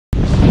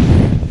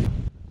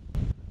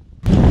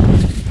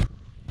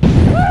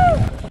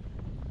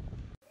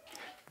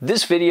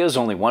This video is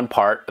only one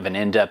part of an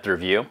in-depth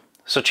review,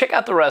 so check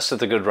out the rest at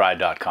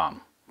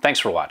thegoodride.com. Thanks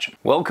for watching.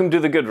 Welcome to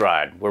The Good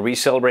Ride, where we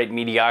celebrate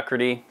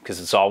mediocrity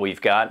because it's all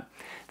we've got.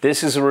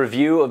 This is a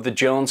review of the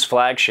Jones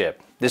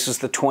Flagship. This is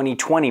the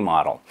 2020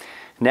 model.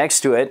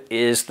 Next to it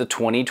is the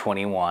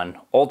 2021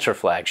 Ultra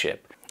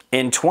Flagship.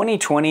 In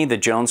 2020, the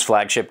Jones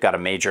Flagship got a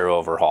major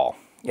overhaul.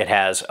 It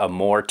has a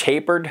more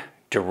tapered,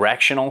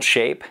 directional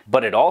shape,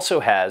 but it also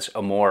has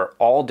a more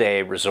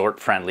all-day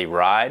resort-friendly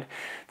ride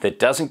that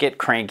doesn't get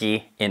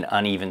cranky in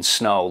uneven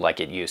snow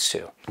like it used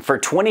to. For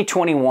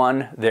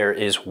 2021, there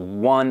is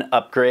one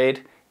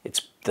upgrade.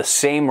 It's the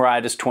same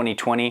ride as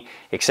 2020,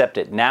 except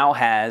it now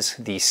has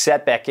the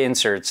setback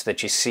inserts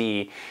that you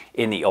see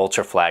in the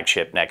Ultra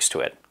Flagship next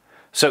to it.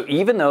 So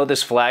even though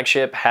this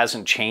flagship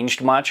hasn't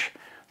changed much,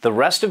 the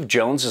rest of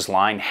Jones's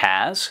line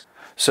has.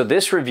 So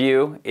this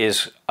review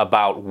is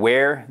about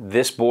where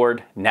this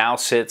board now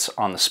sits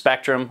on the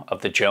spectrum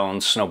of the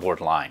Jones snowboard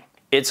line.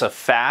 It's a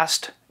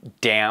fast,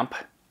 damp,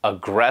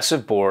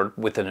 aggressive board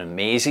with an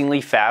amazingly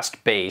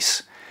fast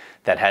base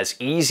that has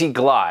easy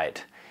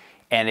glide.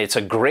 And it's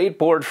a great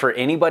board for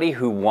anybody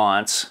who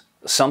wants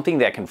something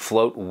that can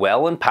float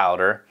well in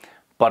powder,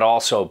 but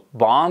also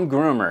bomb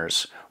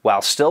groomers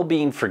while still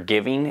being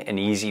forgiving and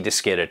easy to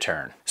skid a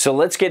turn. So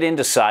let's get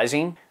into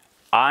sizing.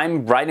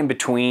 I'm right in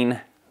between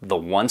the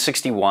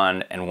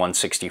 161 and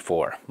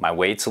 164. My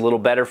weight's a little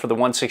better for the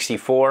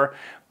 164,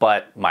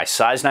 but my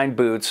size 9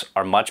 boots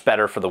are much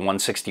better for the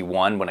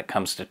 161 when it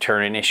comes to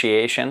turn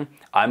initiation.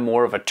 I'm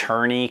more of a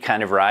turny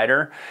kind of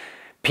rider.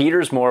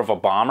 Peter's more of a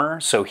bomber,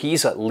 so he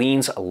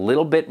leans a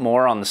little bit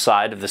more on the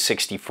side of the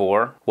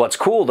 64. What's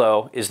cool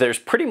though is there's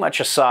pretty much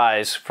a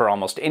size for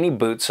almost any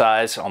boot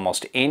size,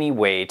 almost any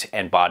weight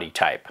and body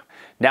type.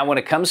 Now when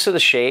it comes to the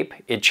shape,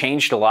 it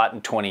changed a lot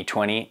in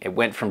 2020. It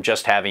went from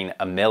just having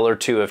a mil or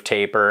two of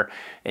taper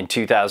in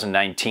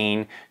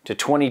 2019 to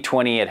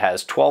 2020 it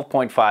has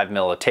 12.5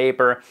 mil of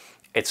taper.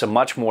 It's a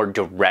much more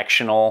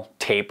directional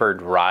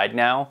tapered ride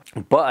now,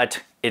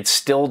 but it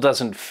still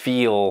doesn't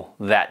feel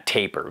that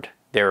tapered.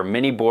 There are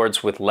many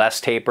boards with less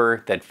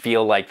taper that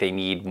feel like they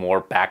need more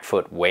back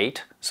foot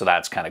weight, so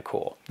that's kind of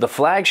cool. The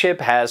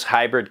Flagship has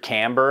hybrid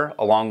camber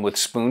along with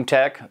spoon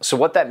tech. So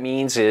what that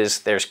means is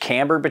there's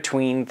camber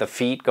between the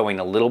feet going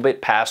a little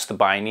bit past the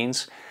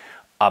bindings,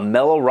 a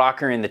mellow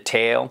rocker in the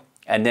tail,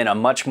 and then a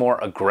much more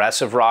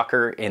aggressive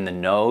rocker in the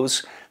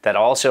nose that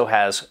also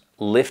has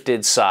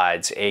lifted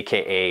sides,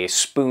 aka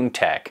spoon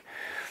tech.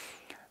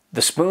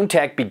 The spoon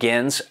tech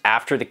begins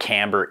after the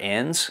camber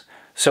ends,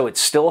 so it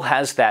still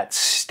has that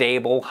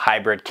stable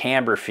hybrid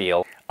camber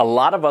feel. A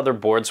lot of other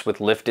boards with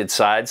lifted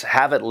sides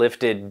have it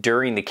lifted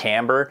during the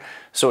camber,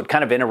 so it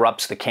kind of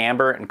interrupts the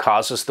camber and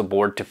causes the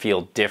board to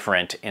feel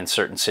different in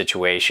certain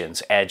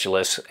situations,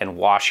 edgeless and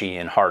washy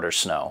in harder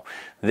snow.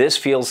 This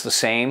feels the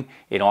same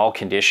in all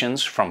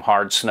conditions, from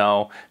hard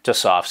snow to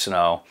soft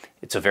snow.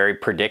 It's a very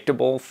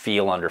predictable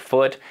feel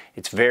underfoot.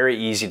 It's very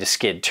easy to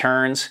skid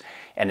turns,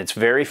 and it's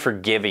very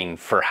forgiving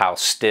for how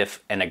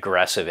stiff and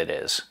aggressive it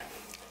is.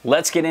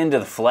 Let's get into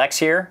the flex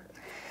here.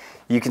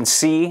 You can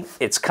see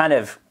it's kind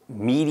of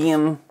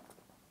medium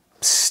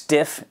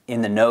stiff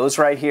in the nose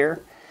right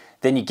here.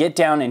 Then you get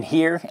down in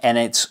here and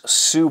it's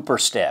super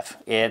stiff.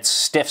 It's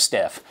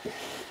stiff.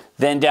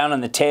 Then down on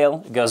the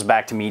tail, it goes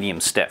back to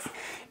medium stiff.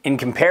 In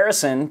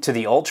comparison to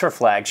the Ultra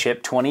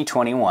Flagship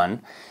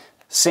 2021,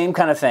 same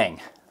kind of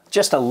thing.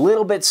 Just a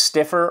little bit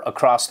stiffer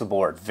across the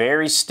board.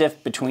 Very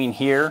stiff between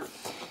here,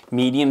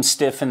 medium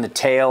stiff in the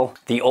tail.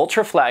 The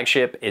Ultra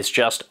Flagship is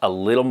just a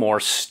little more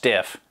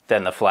stiff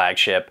than the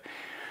Flagship.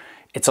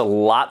 It's a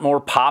lot more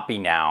poppy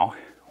now,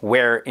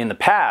 where in the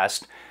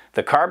past,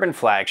 the Carbon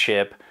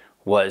Flagship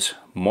was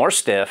more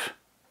stiff,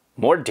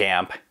 more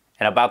damp,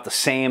 and about the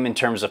same in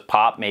terms of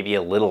pop, maybe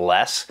a little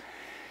less.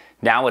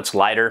 Now it's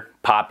lighter,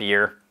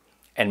 poppier,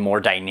 and more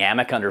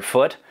dynamic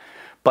underfoot,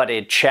 but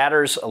it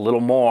chatters a little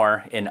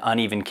more in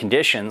uneven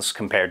conditions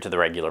compared to the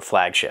regular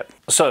Flagship.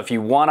 So if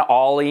you want to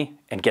ollie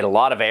and get a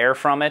lot of air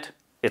from it,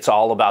 it's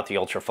all about the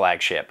Ultra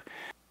Flagship.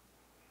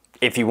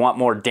 If you want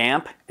more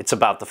damp, it's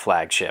about the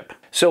Flagship.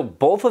 So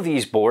both of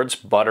these boards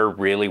butter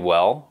really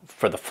well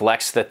for the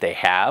flex that they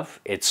have.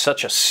 It's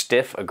such a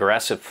stiff,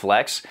 aggressive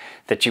flex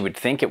that you would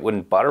think it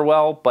wouldn't butter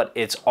well, but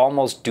it's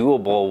almost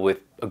doable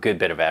with a good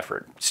bit of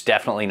effort. It's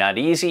definitely not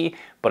easy,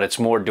 but it's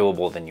more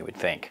doable than you would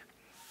think.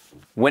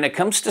 When it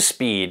comes to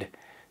speed,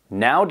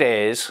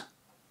 nowadays,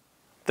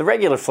 the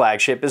regular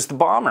Flagship is the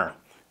bomber.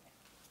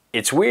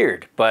 It's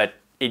weird, but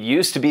it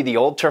used to be the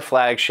Ultra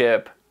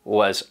Flagship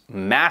was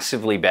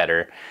massively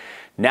better.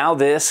 Now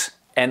this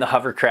and the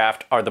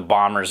Hovercraft are the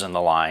bombers in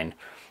the line.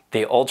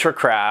 The Ultra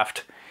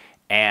Craft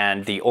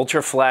and the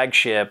Ultra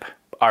Flagship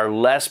are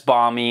less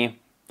bomby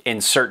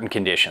in certain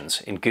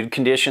conditions. In good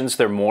conditions,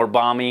 they're more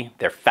bomby,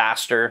 they're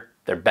faster,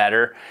 they're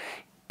better.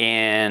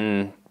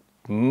 In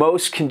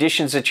most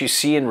conditions that you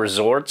see in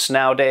resorts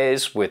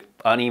nowadays with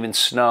uneven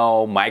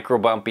snow, micro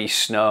bumpy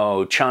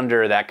snow,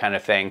 chunder, that kind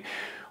of thing,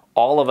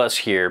 all of us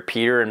here,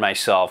 Peter and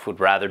myself, would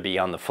rather be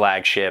on the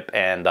Flagship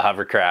and the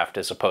Hovercraft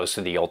as opposed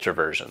to the Ultra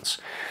versions.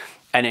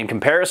 And in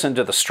comparison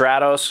to the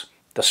Stratos,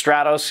 The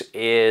Stratos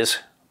is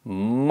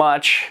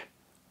much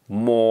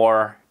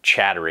more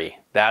chattery.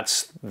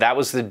 That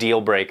was the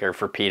deal breaker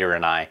for Peter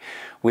and I.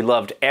 We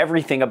loved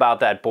everything about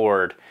that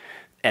board,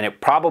 and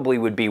it probably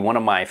would be one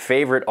of my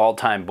favorite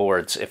all-time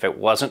boards if it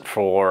wasn't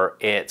for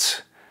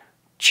its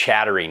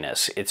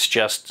chatteriness. It's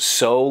just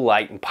so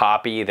light and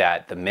poppy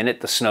that the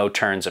minute the snow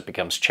turns, it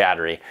becomes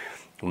chattery.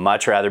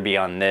 Much rather be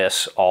on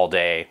this all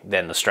day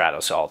than the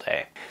Stratos all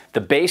day.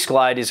 The base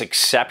glide is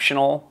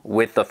exceptional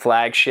with the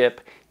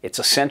Flagship. It's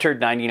a centered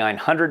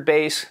 9900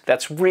 base.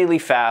 That's really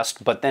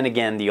fast, but then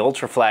again, the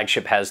Ultra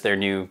Flagship has their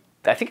new,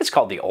 I think it's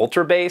called the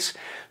Ultra base,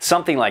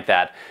 something like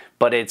that,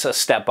 but it's a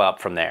step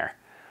up from there.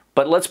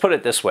 But let's put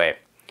it this way.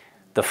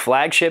 The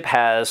Flagship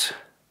has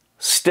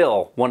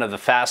still one of the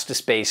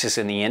fastest bases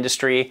in the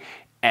industry,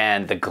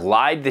 and the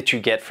glide that you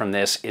get from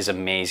this is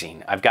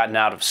amazing. I've gotten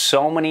out of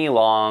so many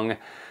long,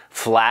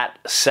 flat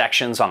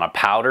sections on a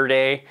powder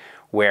day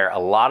where a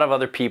lot of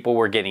other people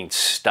were getting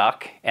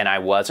stuck and I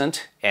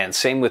wasn't. And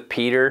same with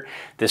Peter.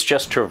 This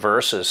just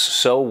traverses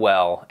so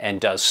well and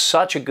does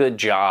such a good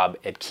job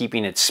at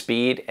keeping its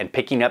speed and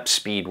picking up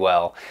speed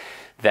well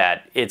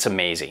that it's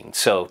amazing.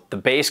 So the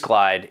base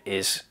glide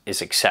is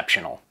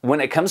exceptional.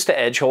 When it comes to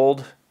edge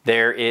hold,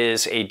 there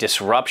is a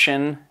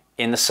disruption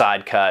in the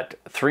side cut,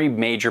 3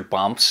 major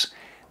bumps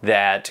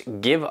that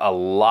give a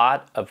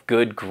lot of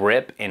good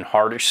grip in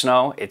harder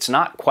snow. It's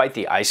not quite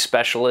the ice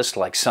specialist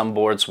like some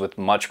boards with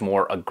much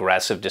more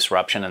aggressive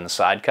disruption in the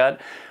side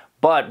cut,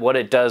 but what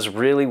it does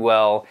really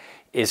well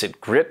is it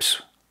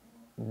grips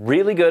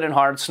really good in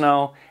hard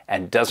snow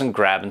and doesn't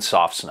grab in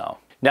soft snow.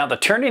 Now the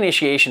turn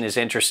initiation is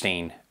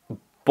interesting.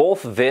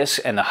 Both this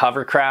and the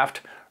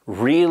hovercraft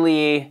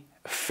really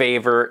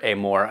favor a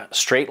more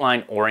straight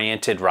line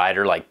oriented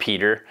rider like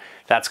Peter.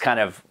 That's kind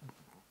of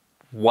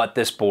what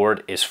this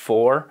board is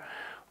for,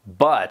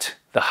 but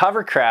the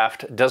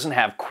hovercraft doesn't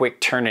have quick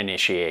turn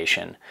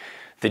initiation.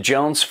 The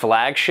Jones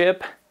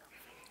Flagship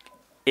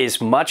is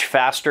much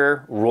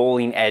faster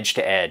rolling edge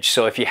to edge.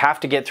 So if you have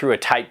to get through a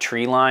tight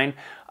tree line,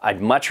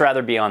 I'd much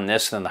rather be on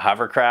this than the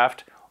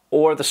hovercraft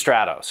or the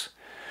Stratos.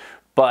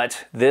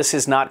 But this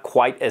is not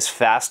quite as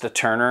fast a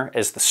turner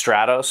as the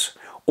Stratos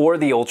or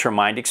the Ultra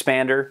Mind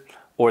Expander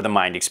or the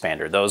Mind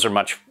Expander. Those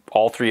are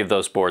all 3 of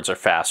those boards are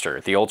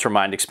faster. The Ultra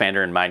Mind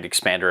Expander and Mind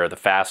Expander are the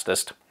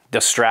fastest. The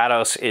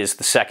Stratos is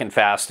the second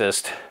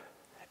fastest,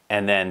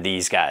 and then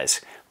these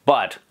guys.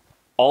 But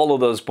all of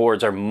those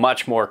boards are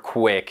much more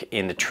quick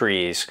in the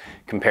trees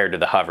compared to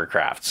the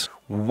hovercrafts.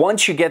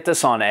 Once you get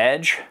this on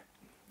edge,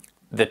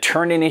 the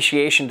turn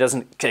initiation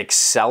doesn't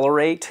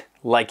accelerate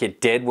like it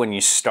did when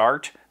you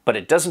start, but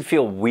it doesn't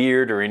feel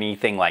weird or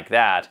anything like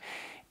that.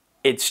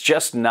 It's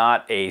just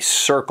not a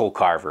circle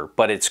carver,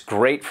 but it's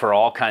great for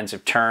all kinds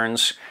of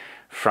turns,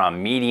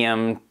 from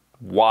medium,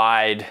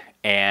 wide,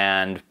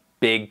 and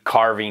big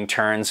carving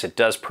turns. It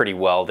does pretty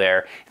well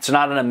there. It's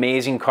not an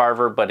amazing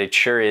carver, but it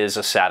sure is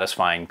a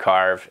satisfying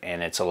carve,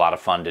 and it's a lot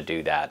of fun to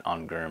do that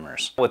on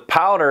groomers. With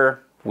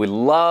powder, we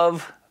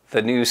love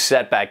the new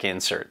setback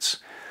inserts.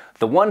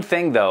 The one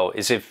thing though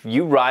is if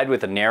you ride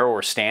with a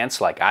narrower stance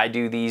like I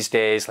do these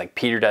days, like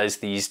Peter does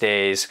these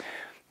days,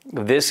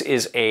 this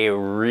is a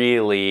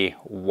really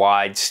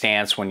wide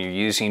stance when you're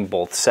using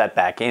both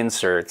setback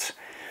inserts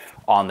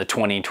on the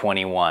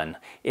 2021.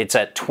 It's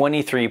at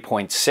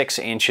 23.6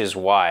 inches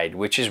wide,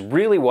 which is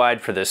really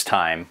wide for this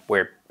time,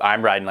 where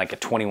I'm riding like a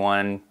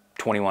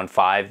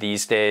 21.5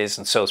 these days,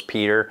 and so is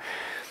Peter.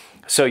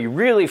 So you're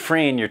really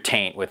freeing your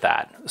taint with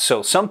that.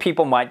 So some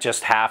people might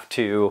just have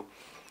to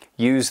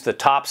use the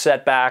top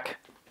setback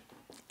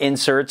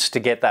inserts to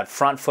get that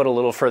front foot a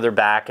little further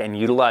back and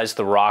utilize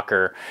the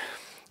rocker,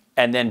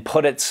 and then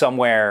put it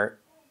somewhere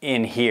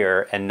in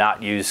here and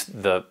not use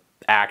the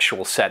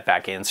actual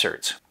setback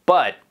inserts.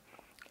 But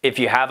if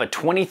you have a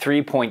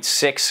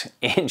 23.6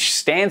 inch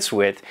stance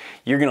width,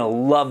 you're gonna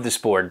love this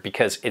board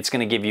because it's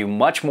gonna give you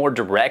much more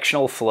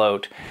directional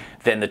float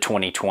than the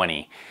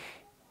 2020.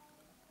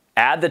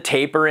 Add the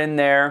taper in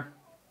there,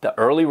 the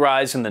early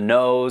rise in the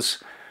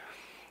nose,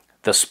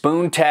 the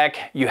Spoon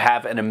Tech, you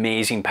have an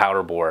amazing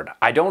powder board.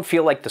 I don't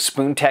feel like the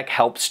Spoon Tech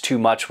helps too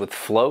much with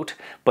float,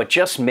 but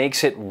just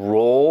makes it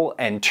roll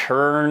and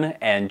turn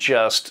and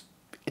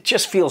it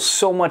just feels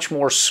so much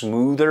more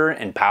smoother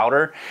in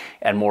powder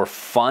and more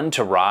fun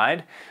to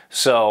ride.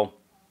 So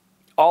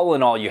all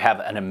in all, you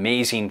have an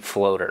amazing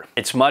floater.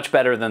 It's much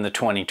better than the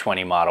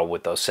 2020 model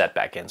with those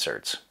setback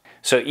inserts.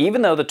 So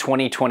even though the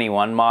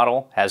 2021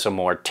 model has a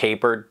more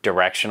tapered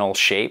directional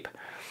shape,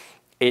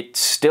 it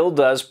still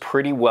does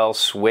pretty well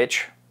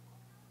switch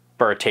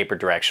for a tapered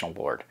directional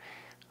board.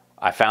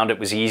 I found it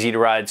was easy to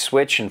ride,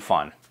 switch, and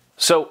fun.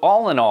 So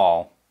all in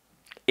all,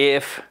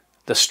 if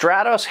the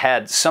Stratos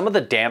had some of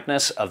the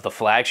dampness of the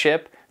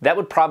Flagship, that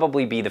would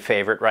probably be the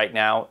favorite right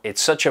now.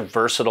 It's such a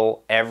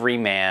versatile,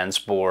 everyman's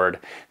board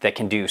that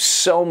can do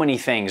so many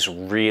things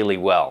really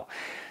well.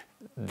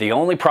 The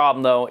only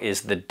problem though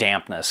is the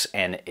dampness,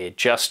 and it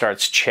just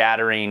starts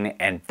chattering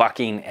and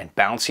bucking and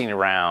bouncing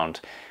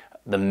around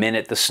the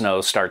minute the snow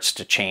starts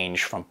to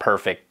change from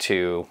perfect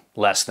to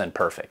less than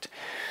perfect.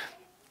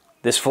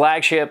 This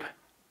Flagship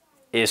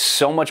is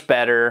so much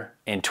better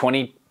in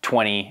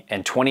 2020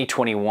 and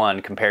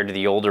 2021 compared to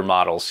the older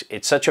models.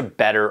 It's such a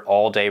better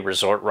all-day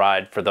resort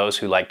ride for those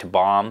who like to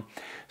bomb,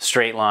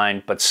 straight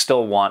line, but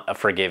still want a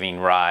forgiving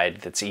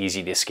ride that's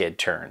easy to skid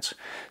turns.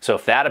 So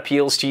if that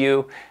appeals to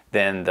you,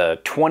 then the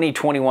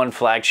 2021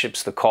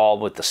 Flagship's the call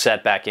with the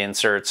setback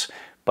inserts,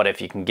 but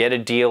if you can get a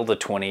deal, the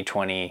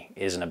 2020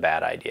 isn't a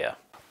bad idea.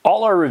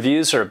 All our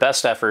reviews are a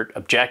best effort,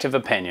 objective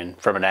opinion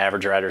from an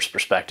average rider's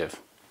perspective.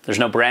 There's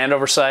no brand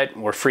oversight,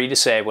 and we're free to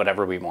say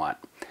whatever we want.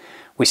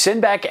 We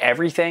send back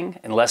everything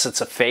unless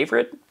it's a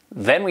favorite,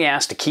 then we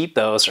ask to keep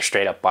those or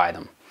straight up buy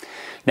them.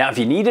 Now, if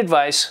you need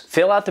advice,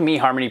 fill out the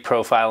eHarmony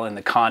profile in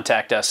the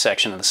Contact Us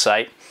section of the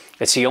site.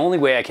 It's the only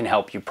way I can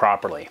help you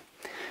properly.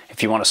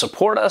 If you want to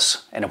support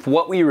us, and if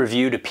what we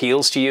reviewed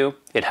appeals to you,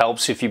 it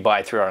helps if you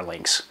buy through our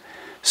links.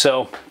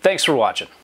 So, thanks for watching.